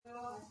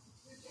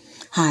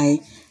Hi,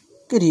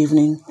 good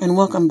evening, and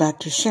welcome back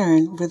to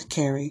Sharing with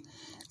Carrie.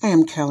 I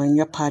am Carolyn,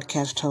 your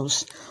podcast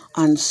host.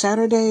 On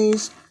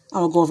Saturdays,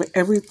 I will go over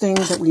everything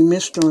that we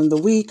missed during the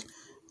week: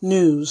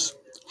 news,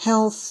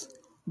 health,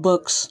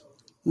 books,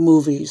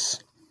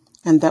 movies.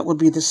 And that would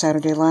be the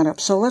Saturday lineup.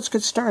 So let's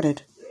get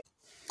started.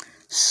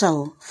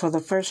 So, for the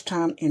first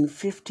time in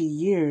 50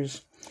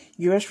 years,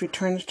 U.S.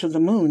 returns to the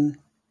moon.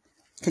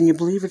 Can you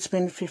believe it's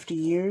been 50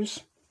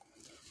 years?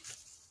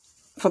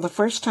 For the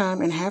first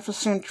time in half a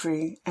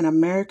century, an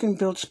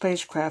American-built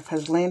spacecraft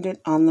has landed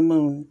on the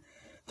moon.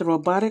 The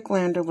robotic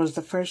lander was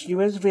the first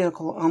U.S.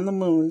 vehicle on the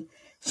moon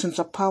since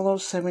Apollo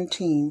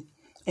 17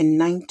 in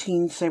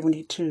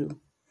 1972,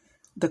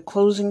 the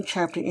closing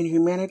chapter in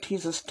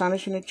humanity's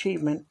astonishing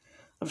achievement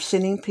of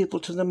sending people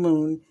to the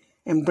moon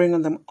and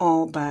bringing them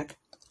all back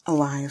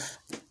alive.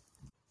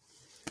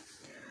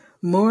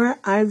 More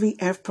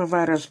IVF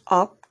providers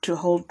opt to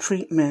hold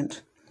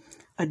treatment.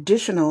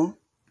 Additional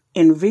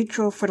in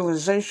vitro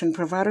fertilization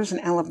providers in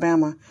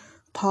Alabama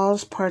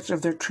paused parts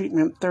of their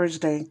treatment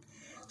Thursday,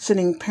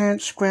 sending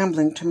parents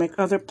scrambling to make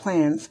other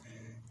plans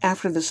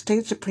after the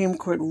state Supreme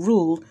Court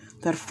ruled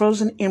that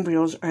frozen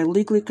embryos are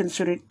legally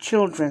considered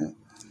children.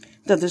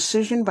 The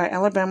decision by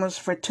Alabama's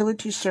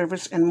Fertility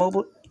Service and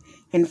Mobile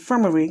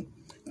Infirmary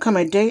come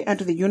a day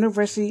after the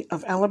University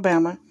of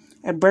Alabama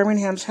at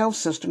Birmingham's health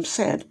system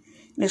said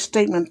in a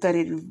statement that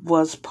it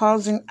was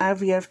pausing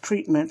IVF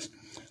treatments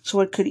so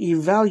it could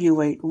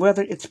evaluate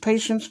whether its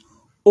patients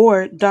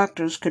or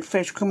doctors could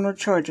face criminal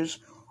charges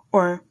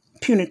or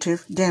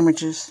punitive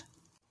damages.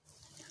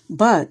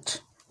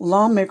 But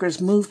lawmakers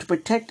moved to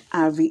protect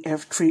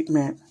IVF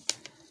treatment.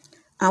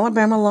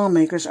 Alabama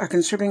lawmakers are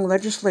considering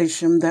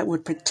legislation that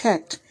would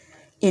protect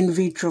in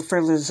vitro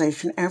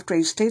fertilization after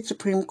a state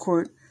Supreme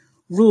Court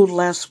ruled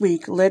last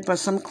week, led by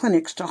some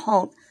clinics, to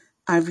halt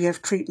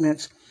IVF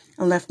treatments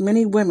and left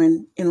many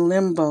women in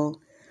limbo.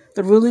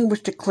 The ruling,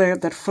 which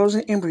declared that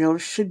frozen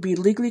embryos should be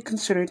legally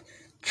considered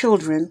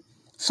children,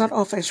 set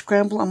off a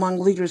scramble among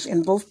leaders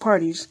in both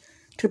parties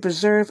to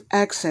preserve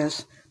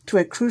access to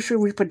a crucial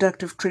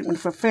reproductive treatment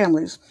for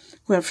families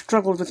who have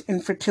struggled with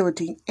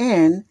infertility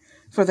and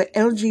for the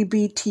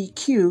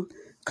LGBTQ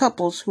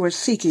couples who are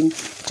seeking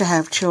to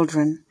have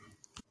children.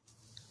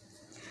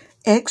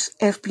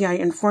 Ex-FBI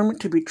informant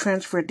to be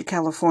transferred to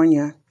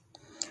California.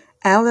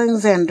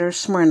 Alexander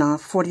Smirnov,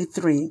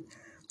 43,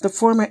 the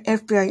former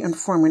FBI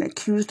informant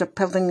accused of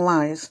peddling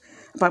lies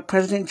about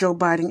President Joe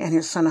Biden and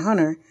his son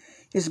Hunter,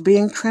 is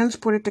being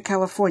transported to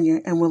California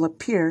and will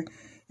appear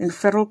in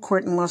federal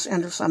court in Los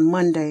Angeles on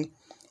Monday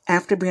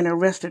after being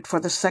arrested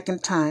for the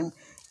second time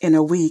in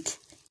a week.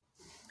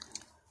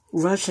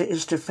 Russia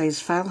is to face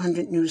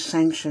 500 new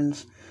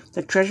sanctions.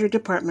 The Treasury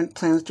Department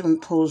plans to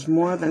impose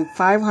more than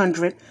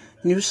 500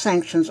 new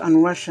sanctions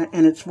on Russia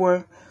and its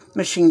war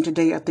machine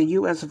today as the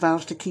U.S.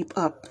 vows to keep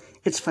up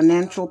its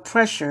financial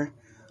pressure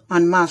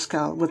on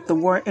Moscow with the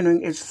war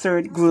entering its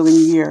third grueling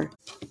year.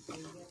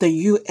 The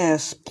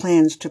U.S.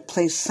 plans to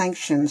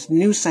place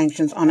new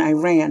sanctions on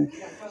Iran.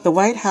 The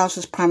White House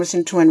is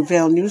promising to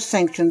unveil new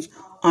sanctions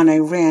on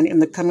Iran in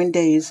the coming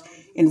days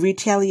in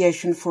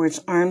retaliation for its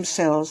arms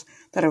sales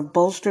that have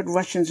bolstered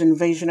Russia's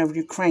invasion of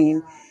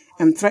Ukraine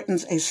and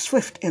threatens a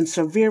swift and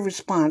severe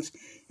response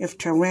if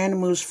Tehran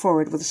moves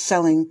forward with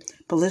selling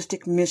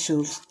ballistic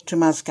missiles to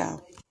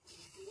Moscow.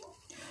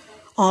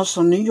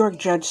 Also, New York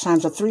judge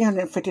signs a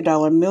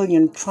 $350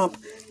 million Trump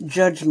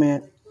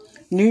judgment.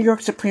 New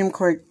York Supreme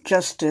Court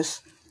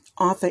Justice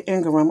Arthur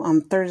Ingram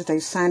on Thursday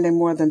signed a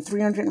more than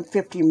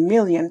 $350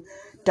 million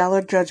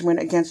judgment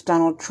against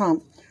Donald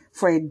Trump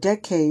for a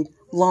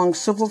decade-long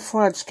civil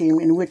fraud scheme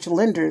in which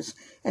lenders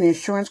and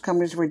insurance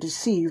companies were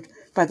deceived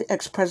by the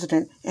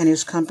ex-president and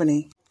his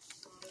company.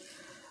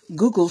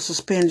 Google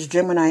suspends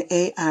Gemini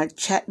AI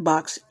chat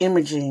box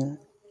imaging.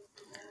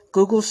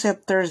 Google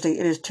said Thursday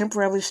it is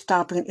temporarily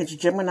stopping its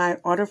Gemini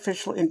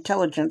artificial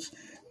intelligence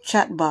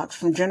chat box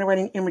from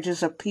generating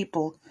images of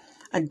people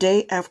a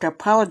day after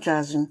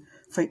apologizing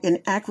for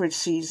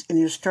inaccuracies in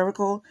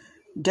historical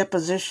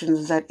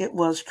depositions that it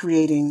was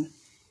creating.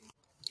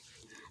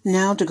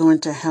 Now to go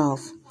into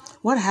health.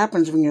 What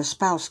happens when your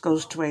spouse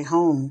goes to a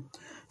home?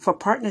 For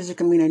partners, it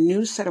can mean a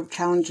new set of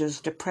challenges,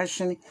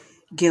 depression,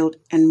 guilt,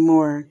 and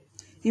more.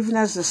 Even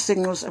as the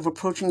signals of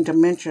approaching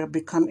dementia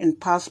become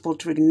impossible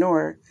to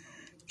ignore,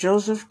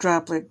 Joseph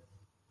Droplet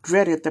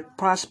dreaded the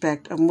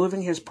prospect of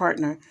moving his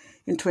partner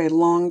into a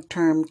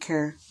long-term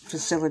care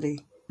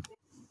facility.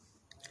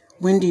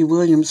 Wendy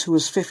Williams, who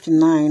is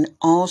 59,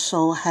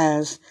 also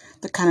has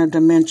the kind of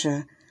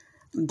dementia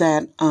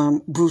that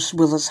Bruce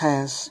Willis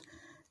has,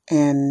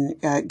 and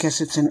I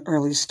guess it's in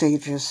early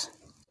stages.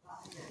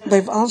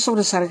 They've also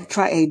decided to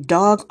try a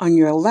dog on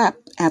your lap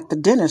at the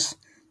dentist.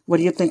 What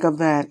do you think of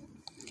that?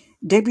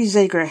 Debbie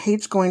Zager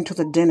hates going to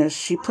the dentist.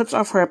 She puts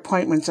off her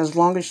appointments as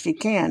long as she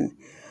can.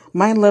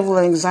 My level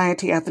of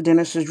anxiety at the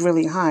dentist is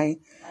really high,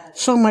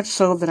 so much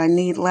so that I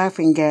need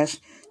laughing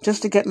gas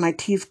just to get my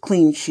teeth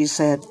cleaned, she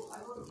said.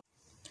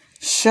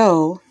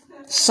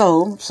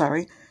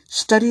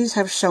 Studies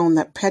have shown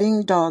that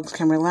petting dogs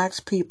can relax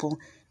people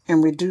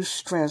and reduce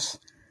stress,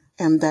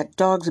 and that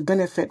dogs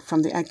benefit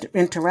from the active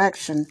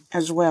interaction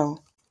as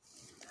well.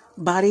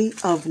 Body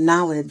of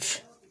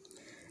knowledge.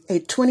 A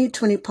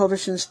 2020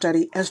 publishing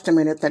study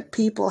estimated that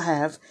people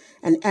have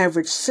an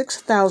average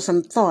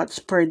 6,000 thoughts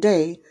per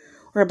day,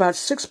 or about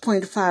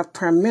 6.5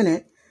 per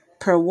minute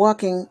per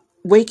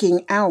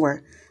waking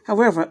hour.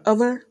 However,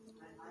 other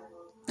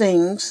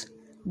things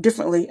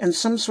differently, and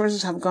some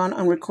sources have gone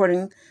on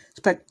recording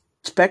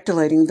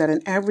speculating that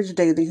an average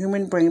day the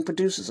human brain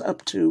produces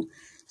up to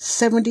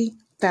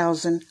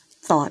 70,000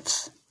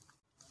 thoughts.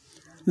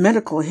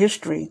 Medical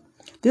history.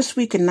 This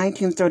week in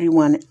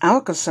 1931,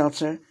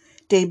 Alka-Seltzer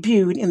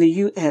debuted in the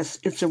U.S.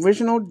 its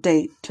original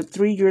date to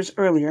 3 years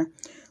earlier,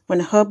 when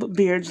Hub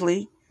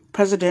Beardsley,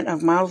 president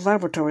of Miles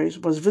Laboratories,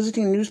 was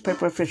visiting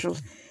newspaper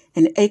officials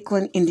in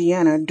Akron,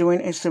 Indiana during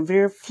a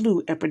severe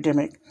flu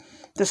epidemic.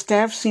 The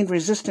staff seemed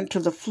resistant to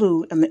the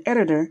flu, and the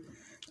editor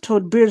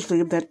told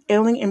Beardsley that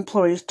ailing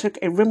employees took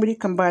a remedy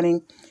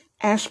combining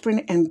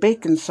aspirin and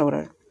baking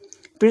soda.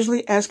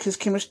 Beardsley asked his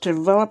chemist to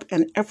develop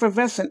an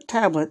effervescent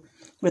tablet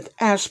with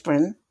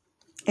aspirin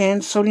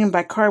and sodium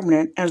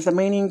bicarbonate as the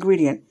main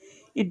ingredient.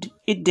 It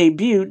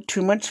debuted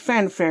to much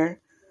fanfare,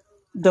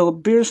 though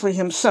Beardsley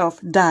himself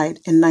died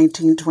in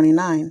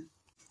 1929.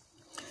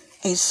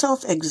 A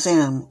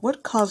self-exam,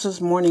 what causes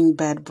morning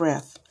bad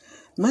breath,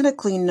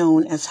 medically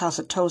known as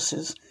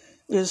halitosis,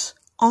 is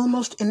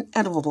almost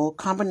inevitable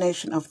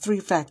combination of three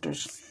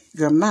factors: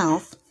 your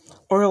mouth,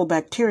 oral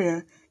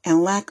bacteria,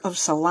 and lack of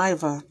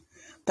saliva.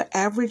 The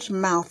average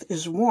mouth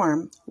is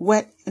warm,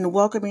 wet, and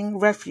welcoming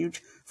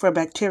refuge for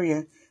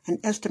bacteria, an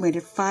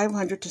estimated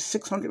 500 to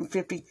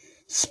 650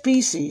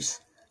 species,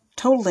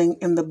 totaling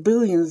in the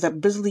billions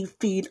that busily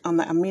feed on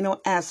the amino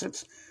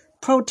acids,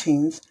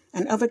 proteins,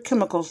 and other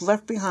chemicals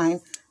left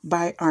behind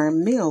by our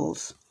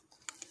meals.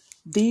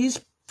 These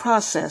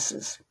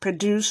processes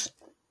produce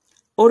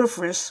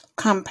odoriferous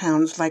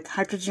compounds like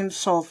hydrogen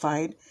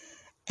sulfide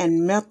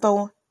and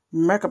methyl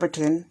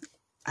mercaptan,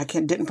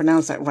 didn't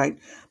pronounce that right,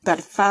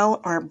 that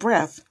foul our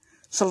breath.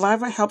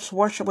 Saliva helps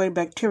wash away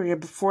bacteria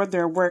before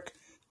their work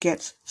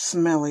gets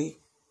smelly.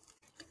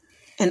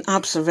 An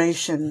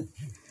observation.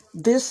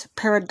 This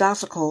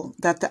paradoxical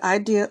that the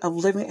idea of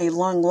living a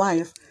long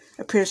life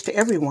appears to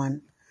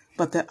everyone,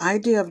 but the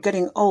idea of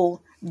getting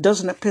old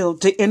doesn't appeal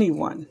to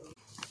anyone.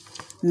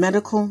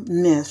 Medical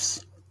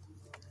myths.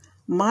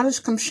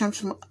 Modest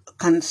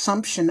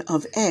consumption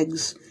of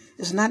eggs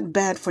is not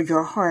bad for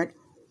your heart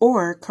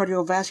or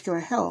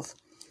cardiovascular health.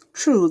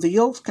 True, the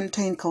yolks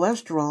contain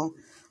cholesterol,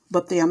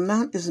 but the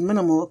amount is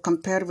minimal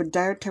compared with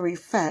dietary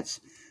fats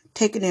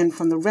taken in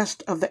from the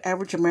rest of the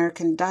average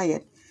American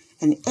diet,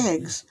 and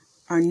eggs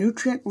are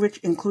nutrient-rich,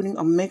 including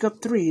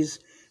omega-3s,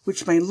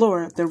 which may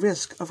lower the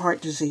risk of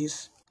heart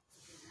disease.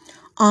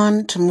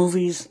 On to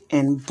movies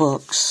and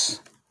books.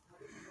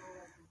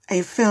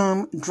 A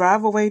film,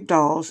 Drive Away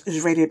Dolls,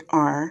 is rated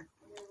R,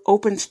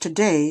 opens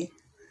today,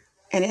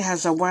 and it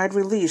has a wide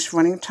release.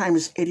 Running time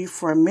is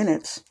 84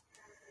 minutes.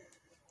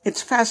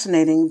 It's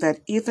fascinating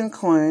that Ethan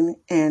Coen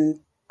and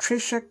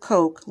Tricia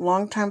Koch,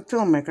 longtime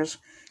filmmakers,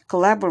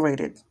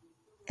 collaborated,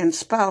 and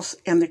Spouse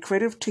and the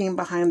creative team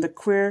behind the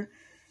queer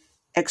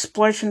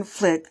exploitation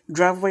flick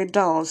Drive Away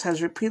Dolls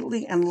has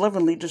repeatedly and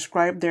lovingly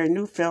described their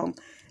new film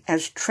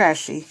as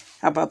trashy.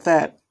 How about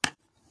that?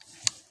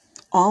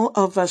 All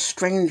of Us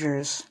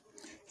Strangers.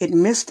 It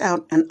missed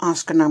out an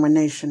Oscar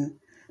nomination,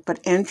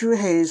 but Andrew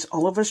Hayes'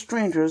 All of Us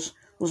Strangers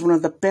was one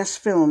of the best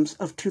films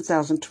of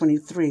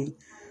 2023.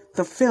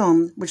 The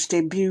film, which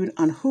debuted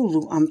on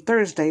Hulu on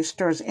Thursday,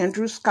 stars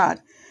Andrew Scott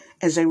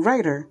as a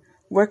writer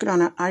working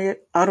on an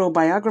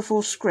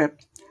autobiographical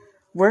script,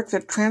 work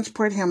that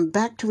transported him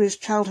back to his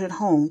childhood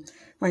home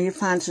where he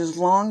finds his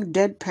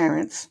long-dead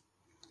parents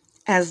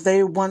as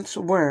they once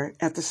were.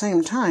 At the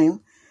same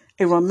time,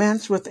 a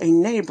romance with a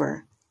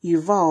neighbor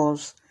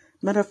evolves,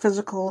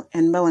 metaphysical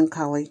and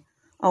melancholy.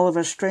 All of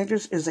Us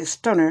Strangers is a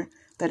stunner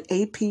that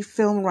AP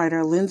film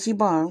writer Lindsey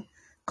Baum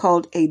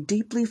called a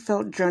deeply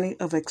felt journey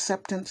of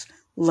acceptance,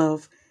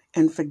 love,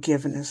 and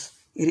forgiveness.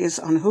 It is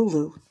on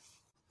Hulu.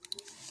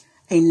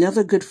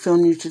 Another good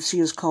film you should see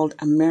is called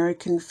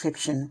American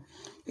Fiction.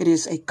 It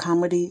is a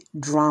comedy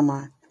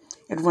drama.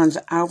 It runs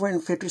an hour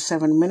and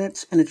 57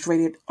 minutes, and it's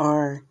rated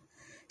R.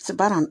 It's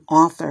about an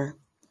author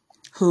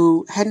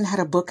who hadn't had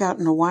a book out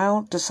in a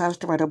while, decides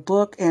to write a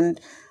book, and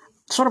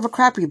sort of a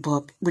crappy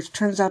book, which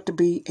turns out to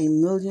be a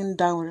 $1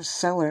 million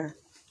seller.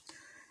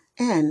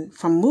 And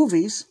from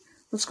movies,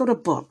 let's go to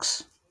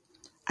books.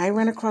 I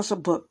ran across a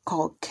book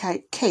called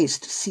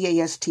Caste,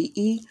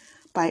 C-A-S-T-E,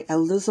 by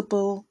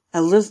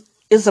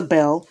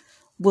Isabel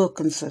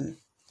Wilkinson.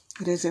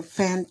 It is a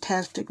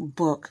fantastic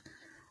book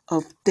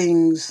of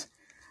things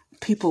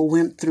people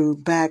went through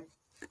back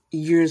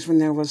years when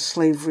there was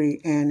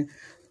slavery and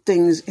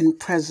things in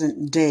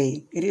present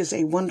day. It is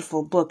a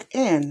wonderful book.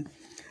 And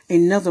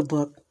another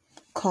book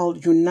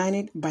called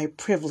United by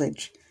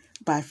Privilege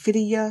by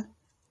Fidia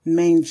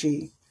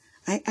Manji.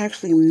 I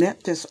actually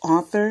met this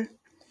author,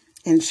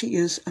 and she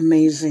is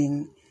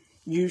amazing.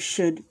 You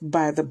should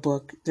buy the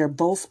book. They're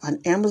both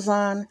on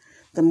Amazon.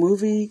 The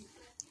movie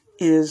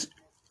is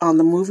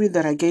the movie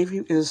that I gave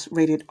you is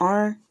rated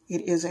R.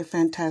 It is a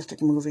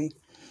fantastic movie.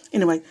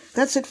 Anyway,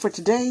 that's it for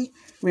today.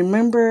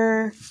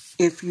 Remember,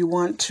 if you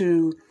want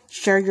to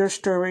share your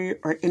story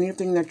or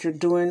anything that you're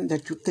doing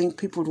that you think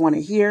people would want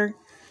to hear,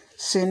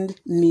 send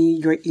me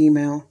your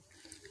email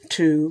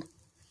to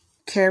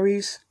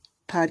Carrie's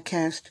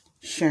Podcast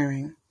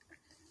Sharing.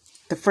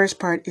 The first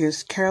part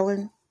is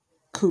Carolyn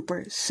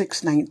Cooper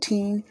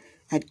 619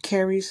 at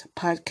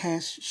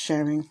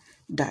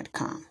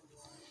carriespodcastsharing.com.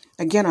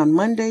 Again, on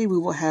Monday, we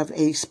will have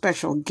a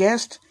special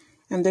guest,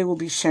 and they will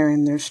be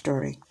sharing their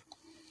story.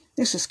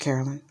 This is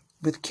Carolyn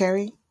with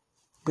Carrie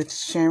with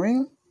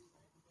Sharing.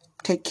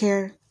 Take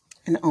care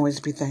and always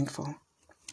be thankful.